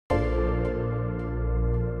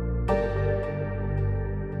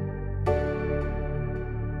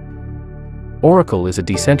Oracle is a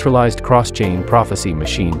decentralized cross-chain prophecy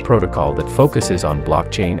machine protocol that focuses on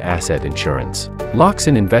blockchain asset insurance, locks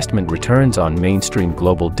in investment returns on mainstream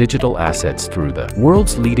global digital assets through the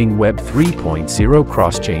world's leading Web 3.0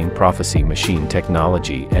 cross-chain prophecy machine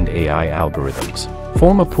technology and AI algorithms,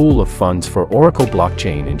 form a pool of funds for Oracle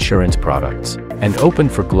blockchain insurance products, and open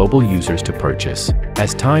for global users to purchase.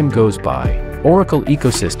 As time goes by, Oracle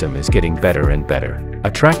ecosystem is getting better and better,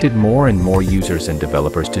 attracted more and more users and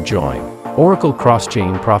developers to join. Oracle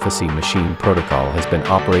Cross-Chain Prophecy Machine Protocol has been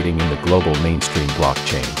operating in the global mainstream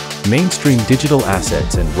blockchain, mainstream digital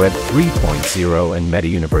assets and Web 3.0 and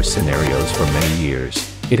meta-universe scenarios for many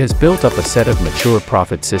years. It has built up a set of mature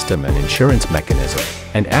profit system and insurance mechanism,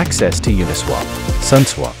 and access to Uniswap,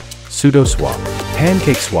 SunSwap, SudoSwap,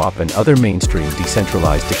 PancakeSwap and other mainstream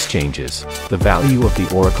decentralized exchanges. The value of the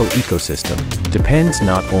Oracle ecosystem depends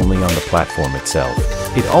not only on the platform itself,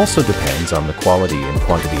 it also depends on the quality and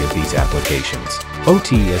quantity of these applications.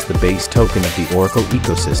 OT as the base token of the Oracle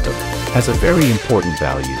ecosystem has a very important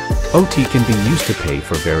value. OT can be used to pay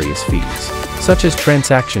for various fees, such as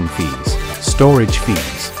transaction fees, storage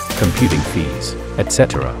fees, computing fees,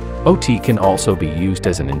 etc. OT can also be used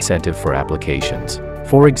as an incentive for applications.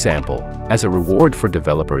 For example, as a reward for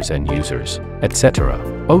developers and users, etc.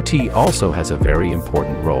 OT also has a very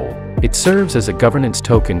important role. It serves as a governance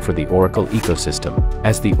token for the Oracle ecosystem.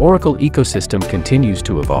 As the Oracle ecosystem continues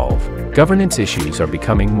to evolve, governance issues are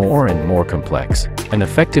becoming more and more complex. An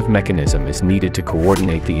effective mechanism is needed to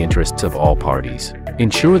coordinate the interests of all parties,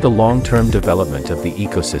 ensure the long-term development of the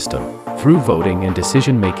ecosystem. Through voting and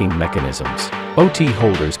decision-making mechanisms, OT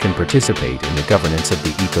holders can participate in the governance of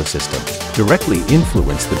the ecosystem, directly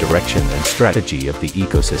influence the direction and strategy of the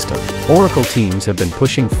ecosystem. Oracle teams have been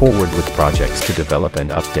pushing forward with projects to develop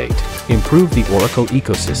and update, improve the Oracle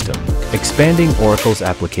ecosystem, expanding Oracle's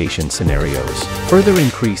application scenarios, further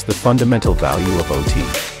increase the fundamental value of OT.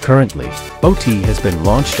 Currently, OT has been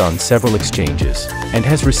launched on several exchanges, and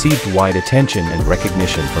has received wide attention and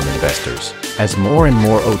recognition from investors. As more and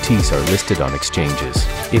more OTs are listed on exchanges,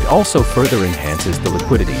 it also further enhances the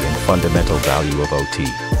liquidity and fundamental value of OT.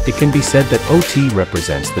 It can be said that OT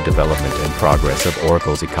represents the development and progress of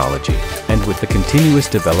Oracle's ecology, and with the continuous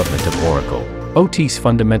development of Oracle, OT's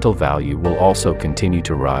fundamental value will also continue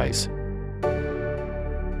to rise.